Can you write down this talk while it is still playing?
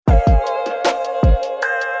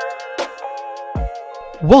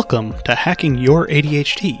Welcome to Hacking Your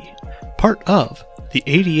ADHD, part of the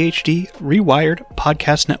ADHD Rewired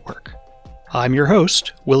Podcast Network. I'm your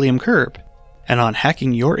host, William Kerb, and on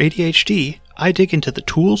Hacking Your ADHD, I dig into the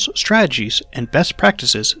tools, strategies, and best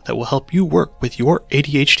practices that will help you work with your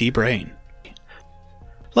ADHD brain.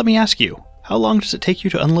 Let me ask you, how long does it take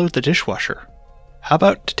you to unload the dishwasher? How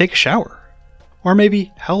about to take a shower? Or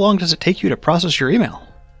maybe, how long does it take you to process your email?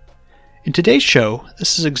 In today's show,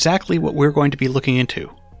 this is exactly what we're going to be looking into.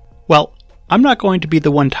 Well, I'm not going to be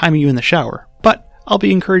the one timing you in the shower, but I'll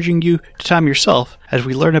be encouraging you to time yourself as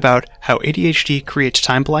we learn about how ADHD creates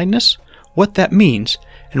time blindness, what that means,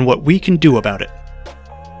 and what we can do about it.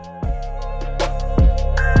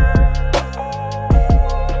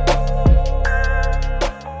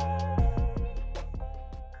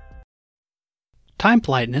 Time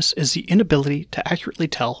blindness is the inability to accurately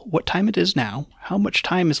tell what time it is now, how much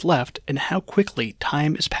time is left, and how quickly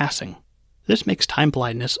time is passing. This makes time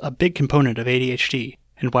blindness a big component of ADHD,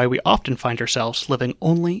 and why we often find ourselves living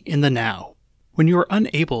only in the now. When you are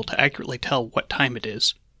unable to accurately tell what time it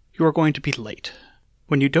is, you are going to be late.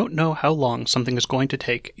 When you don't know how long something is going to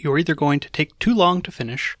take, you are either going to take too long to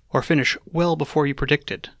finish, or finish well before you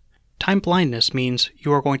predicted. Time blindness means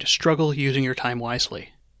you are going to struggle using your time wisely.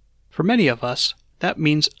 For many of us, that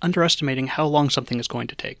means underestimating how long something is going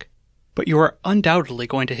to take. But you are undoubtedly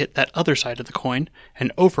going to hit that other side of the coin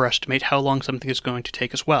and overestimate how long something is going to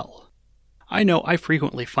take as well. I know I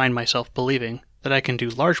frequently find myself believing that I can do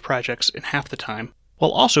large projects in half the time,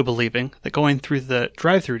 while also believing that going through the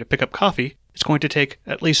drive-thru to pick up coffee is going to take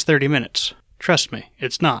at least 30 minutes. Trust me,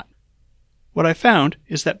 it's not. What I found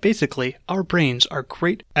is that basically our brains are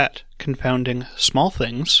great at confounding small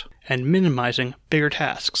things and minimizing bigger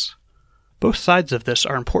tasks. Both sides of this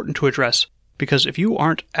are important to address because if you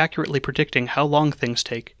aren't accurately predicting how long things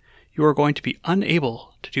take, you are going to be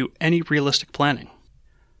unable to do any realistic planning.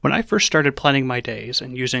 When I first started planning my days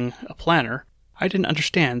and using a planner, I didn't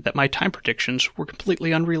understand that my time predictions were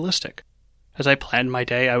completely unrealistic. As I planned my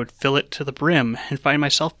day, I would fill it to the brim and find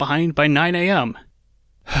myself behind by 9 a.m.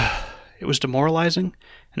 It was demoralizing,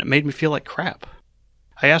 and it made me feel like crap.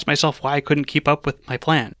 I asked myself why I couldn't keep up with my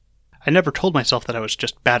plan. I never told myself that I was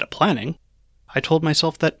just bad at planning. I told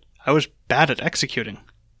myself that I was bad at executing.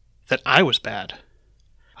 That I was bad.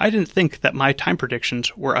 I didn't think that my time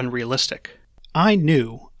predictions were unrealistic. I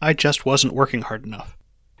knew I just wasn't working hard enough.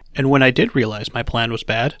 And when I did realize my plan was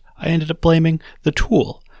bad, I ended up blaming the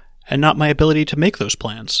tool and not my ability to make those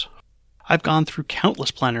plans. I've gone through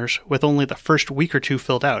countless planners with only the first week or two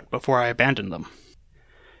filled out before I abandoned them.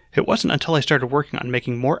 It wasn't until I started working on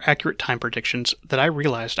making more accurate time predictions that I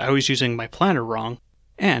realized I was using my planner wrong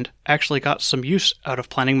and actually got some use out of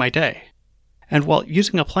planning my day. And while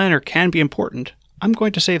using a planner can be important, I'm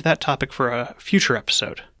going to save that topic for a future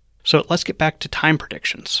episode. So let's get back to time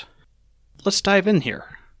predictions. Let's dive in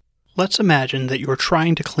here. Let's imagine that you're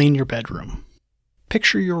trying to clean your bedroom.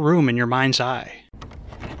 Picture your room in your mind's eye.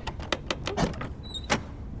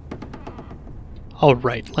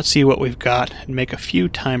 Alright, let's see what we've got and make a few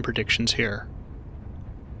time predictions here.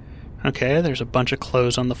 Okay, there's a bunch of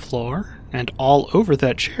clothes on the floor, and all over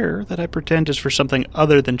that chair that I pretend is for something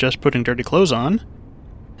other than just putting dirty clothes on.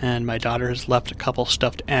 And my daughter has left a couple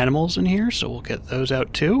stuffed animals in here, so we'll get those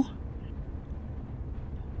out too.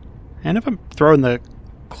 And if I'm throwing the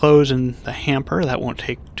clothes in the hamper, that won't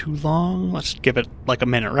take too long. Let's give it like a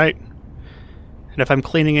minute, right? And if I'm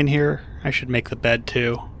cleaning in here, I should make the bed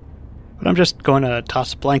too. But I'm just going to toss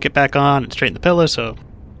the blanket back on and straighten the pillow, so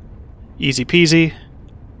easy peasy.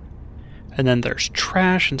 And then there's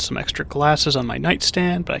trash and some extra glasses on my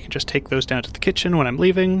nightstand, but I can just take those down to the kitchen when I'm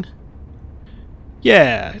leaving.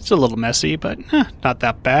 Yeah, it's a little messy, but not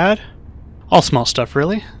that bad. All small stuff,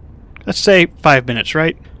 really. Let's say 5 minutes,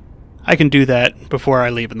 right? I can do that before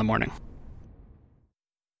I leave in the morning.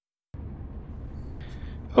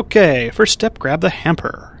 Okay, first step, grab the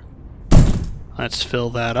hamper. Let's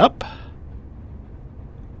fill that up.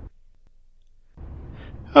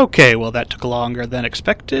 Okay, well that took longer than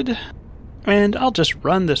expected. And I'll just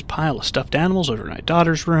run this pile of stuffed animals over to my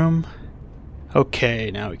daughter's room. Okay,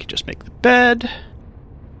 now we can just make the bed.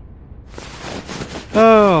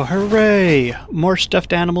 Oh, hooray! More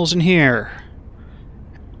stuffed animals in here.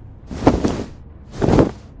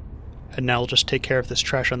 And now we'll just take care of this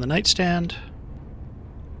trash on the nightstand.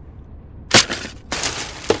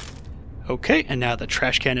 Okay, and now the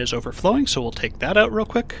trash can is overflowing, so we'll take that out real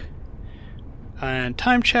quick. And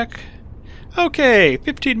time check. Okay,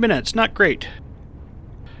 15 minutes, not great.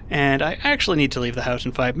 And I actually need to leave the house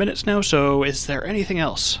in 5 minutes now, so is there anything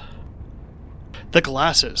else? The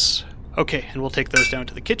glasses. Okay, and we'll take those down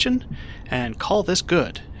to the kitchen and call this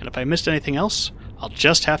good. And if I missed anything else, I'll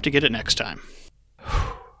just have to get it next time.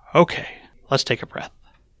 Okay, let's take a breath.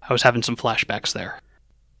 I was having some flashbacks there.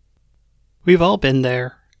 We've all been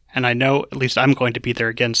there, and I know at least I'm going to be there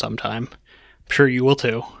again sometime. I'm sure you will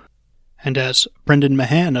too. And as Brendan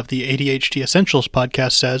Mahan of the ADHD Essentials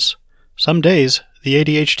podcast says, some days the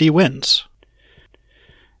ADHD wins.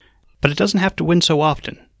 But it doesn't have to win so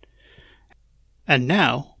often. And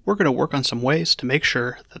now we're going to work on some ways to make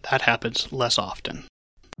sure that that happens less often.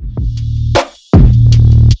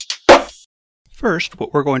 First,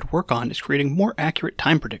 what we're going to work on is creating more accurate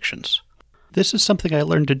time predictions. This is something I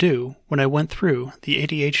learned to do when I went through the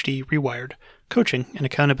ADHD Rewired coaching and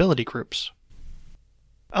accountability groups.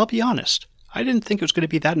 I'll be honest, I didn't think it was going to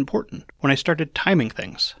be that important when I started timing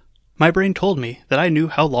things. My brain told me that I knew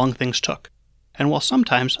how long things took, and while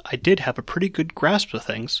sometimes I did have a pretty good grasp of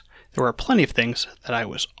things, there were plenty of things that I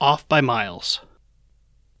was off by miles.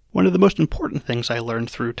 One of the most important things I learned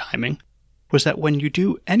through timing was that when you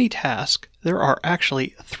do any task, there are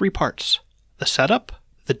actually 3 parts: the setup,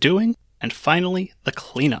 the doing, and finally, the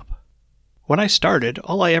cleanup. When I started,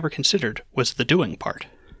 all I ever considered was the doing part.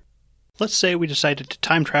 Let's say we decided to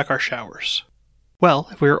time track our showers. Well,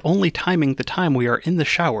 if we are only timing the time we are in the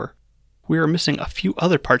shower, we are missing a few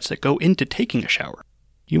other parts that go into taking a shower.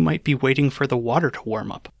 You might be waiting for the water to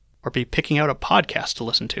warm up, or be picking out a podcast to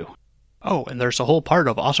listen to. Oh, and there's a whole part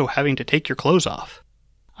of also having to take your clothes off.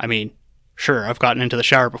 I mean, sure, I've gotten into the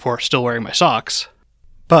shower before still wearing my socks,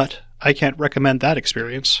 but I can't recommend that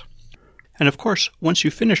experience. And of course, once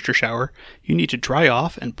you've finished your shower, you need to dry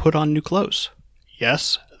off and put on new clothes.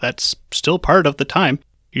 Yes, that's still part of the time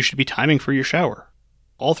you should be timing for your shower.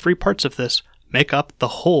 All 3 parts of this make up the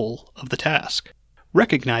whole of the task.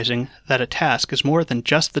 Recognizing that a task is more than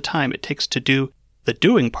just the time it takes to do the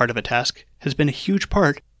doing part of a task has been a huge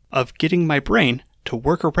part of getting my brain to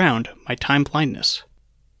work around my time blindness.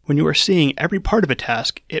 When you are seeing every part of a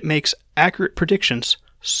task, it makes accurate predictions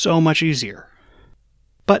so much easier.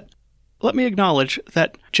 But let me acknowledge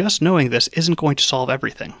that just knowing this isn't going to solve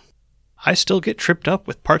everything. I still get tripped up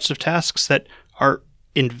with parts of tasks that are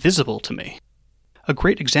invisible to me. A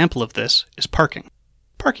great example of this is parking.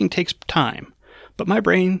 Parking takes time, but my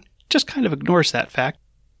brain just kind of ignores that fact,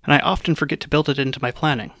 and I often forget to build it into my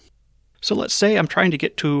planning. So let's say I'm trying to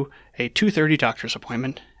get to a 2:30 doctor's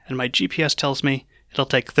appointment, and my GPS tells me it'll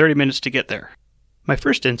take 30 minutes to get there. My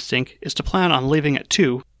first instinct is to plan on leaving at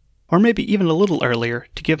 2, or maybe even a little earlier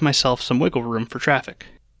to give myself some wiggle room for traffic.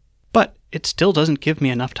 But it still doesn't give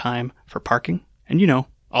me enough time for parking, and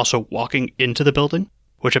also walking into the building,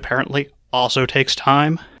 which apparently also takes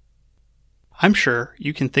time. I'm sure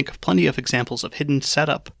you can think of plenty of examples of hidden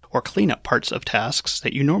setup or cleanup parts of tasks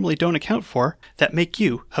that you normally don't account for that make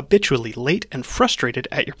you habitually late and frustrated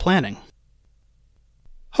at your planning.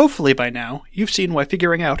 Hopefully by now, you've seen why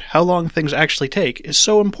figuring out how long things actually take is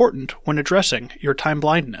so important when addressing your time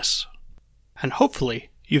blindness. And hopefully,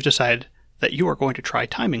 you've decided that you are going to try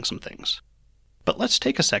timing some things. But let's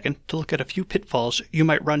take a second to look at a few pitfalls you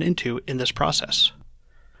might run into in this process.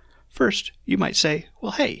 First, you might say,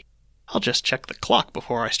 well, hey, I'll just check the clock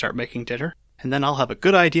before I start making dinner, and then I'll have a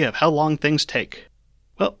good idea of how long things take.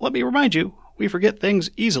 Well, let me remind you, we forget things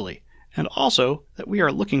easily, and also that we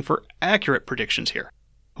are looking for accurate predictions here.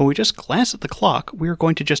 When we just glance at the clock, we are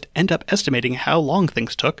going to just end up estimating how long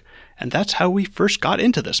things took, and that's how we first got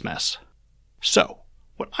into this mess. So,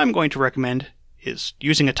 what I'm going to recommend is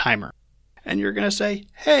using a timer. And you're going to say,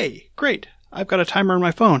 hey, great, I've got a timer on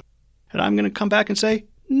my phone. And I'm going to come back and say,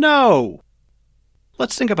 no!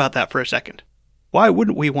 Let's think about that for a second. Why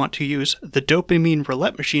wouldn't we want to use the dopamine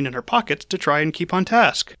roulette machine in our pockets to try and keep on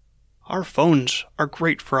task? Our phones are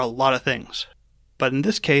great for a lot of things. But in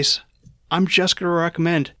this case, I'm just going to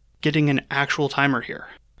recommend getting an actual timer here.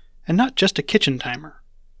 And not just a kitchen timer.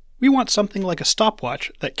 We want something like a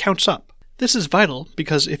stopwatch that counts up. This is vital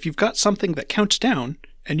because if you've got something that counts down,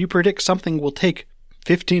 and you predict something will take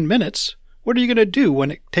 15 minutes, what are you going to do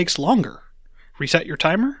when it takes longer? Reset your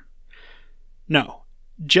timer? No.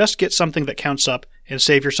 Just get something that counts up and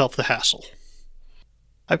save yourself the hassle.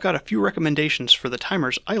 I've got a few recommendations for the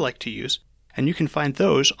timers I like to use, and you can find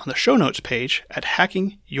those on the show notes page at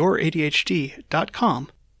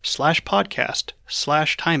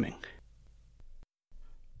hackingYourADHD.com/podcast/timing.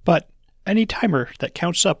 But any timer that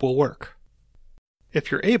counts up will work.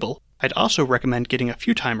 If you're able, I'd also recommend getting a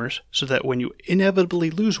few timers so that when you inevitably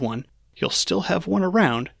lose one, you'll still have one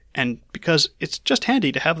around, and because it's just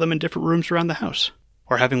handy to have them in different rooms around the house,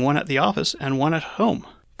 or having one at the office and one at home.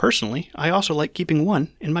 Personally, I also like keeping one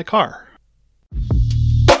in my car.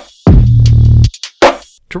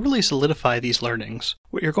 To really solidify these learnings,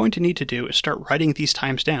 what you're going to need to do is start writing these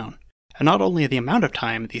times down, and not only the amount of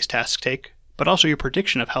time these tasks take, but also your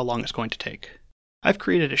prediction of how long it's going to take. I've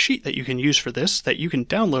created a sheet that you can use for this that you can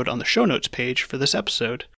download on the show notes page for this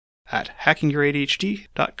episode at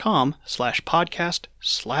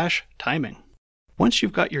hackingYourADHD.com/podcast/timing. Once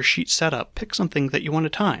you've got your sheet set up, pick something that you want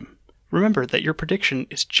to time. Remember that your prediction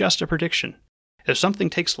is just a prediction. If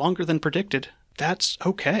something takes longer than predicted, that's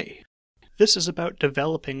okay. This is about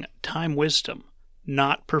developing time wisdom,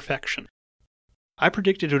 not perfection. I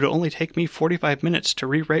predicted it would only take me 45 minutes to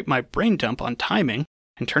rewrite my brain dump on timing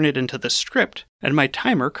and turn it into the script, and my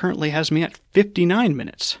timer currently has me at 59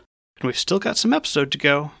 minutes. And we've still got some episode to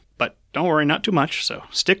go, but don't worry, not too much, so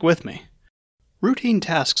stick with me. Routine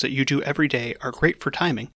tasks that you do every day are great for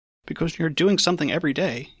timing, because when you're doing something every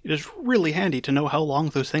day, it is really handy to know how long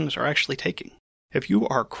those things are actually taking. If you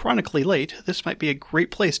are chronically late, this might be a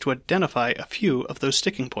great place to identify a few of those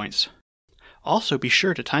sticking points. Also, be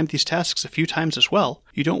sure to time these tasks a few times as well.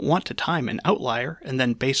 You don't want to time an outlier and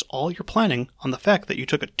then base all your planning on the fact that you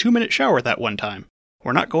took a 2-minute shower that one time.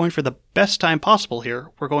 We're not going for the best time possible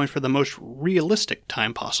here, we're going for the most realistic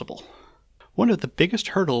time possible. One of the biggest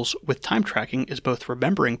hurdles with time tracking is both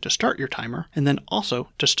remembering to start your timer and then also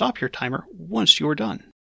to stop your timer once you are done.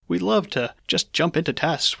 We love to just jump into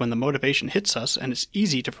tasks when the motivation hits us and it's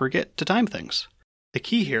easy to forget to time things. The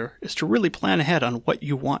key here is to really plan ahead on what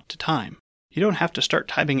you want to time. You don't have to start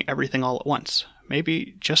timing everything all at once.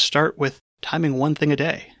 Maybe just start with timing one thing a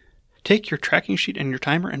day. Take your tracking sheet and your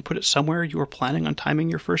timer and put it somewhere you are planning on timing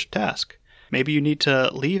your first task. Maybe you need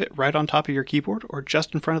to leave it right on top of your keyboard or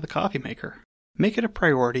just in front of the coffee maker. Make it a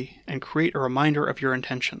priority and create a reminder of your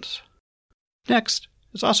intentions. Next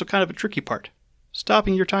is also kind of a tricky part,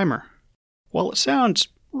 stopping your timer. While it sounds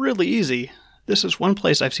really easy, this is one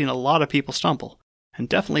place I've seen a lot of people stumble, and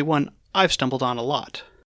definitely one I've stumbled on a lot.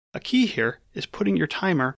 A key here is putting your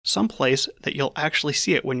timer someplace that you'll actually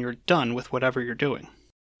see it when you're done with whatever you're doing.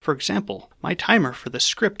 For example, my timer for the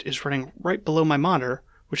script is running right below my monitor,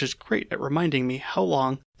 which is great at reminding me how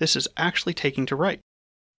long this is actually taking to write.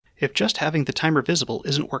 If just having the timer visible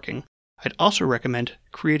isn't working, I'd also recommend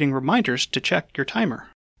creating reminders to check your timer.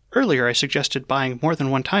 Earlier I suggested buying more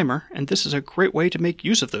than one timer, and this is a great way to make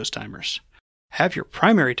use of those timers. Have your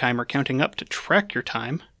primary timer counting up to track your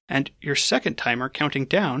time, and your second timer counting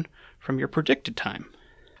down from your predicted time.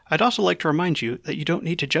 I'd also like to remind you that you don't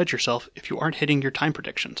need to judge yourself if you aren't hitting your time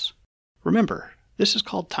predictions. Remember, this is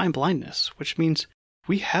called time blindness, which means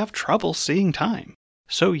we have trouble seeing time.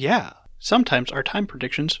 So yeah, sometimes our time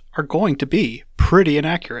predictions are going to be pretty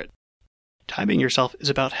inaccurate. Timing yourself is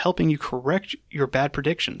about helping you correct your bad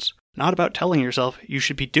predictions, not about telling yourself you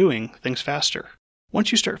should be doing things faster. Once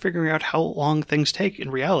you start figuring out how long things take in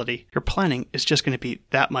reality, your planning is just going to be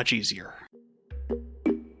that much easier.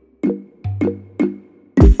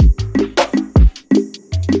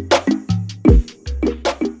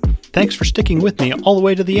 Thanks for sticking with me all the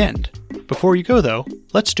way to the end. Before you go though,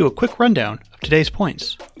 let's do a quick rundown of today's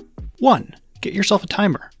points. 1. Get yourself a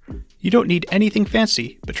timer. You don't need anything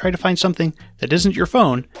fancy, but try to find something that isn't your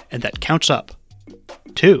phone and that counts up.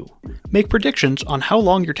 2. Make predictions on how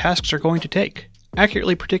long your tasks are going to take.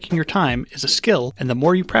 Accurately predicting your time is a skill, and the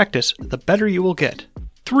more you practice, the better you will get.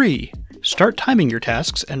 3. Start timing your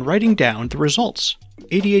tasks and writing down the results.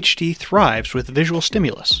 ADHD thrives with visual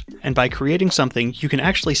stimulus, and by creating something you can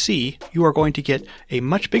actually see, you are going to get a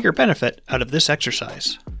much bigger benefit out of this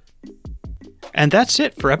exercise. And that's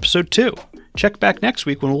it for episode 2. Check back next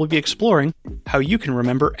week when we'll be exploring how you can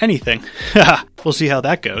remember anything. We'll see how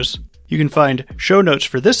that goes. You can find show notes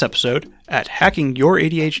for this episode at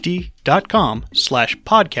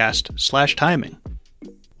hackingYourADHD.com/podcast/timing.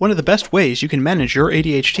 One of the best ways you can manage your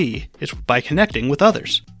ADHD is by connecting with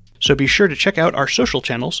others. So be sure to check out our social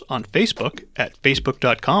channels on Facebook at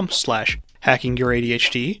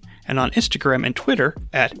facebook.com/hackingYourADHD and on Instagram and Twitter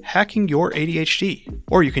at hackingYourADHD.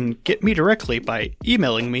 Or you can get me directly by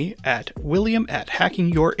emailing me at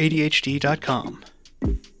william@hackingYourADHD.com.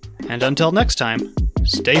 And until next time,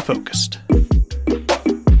 stay focused.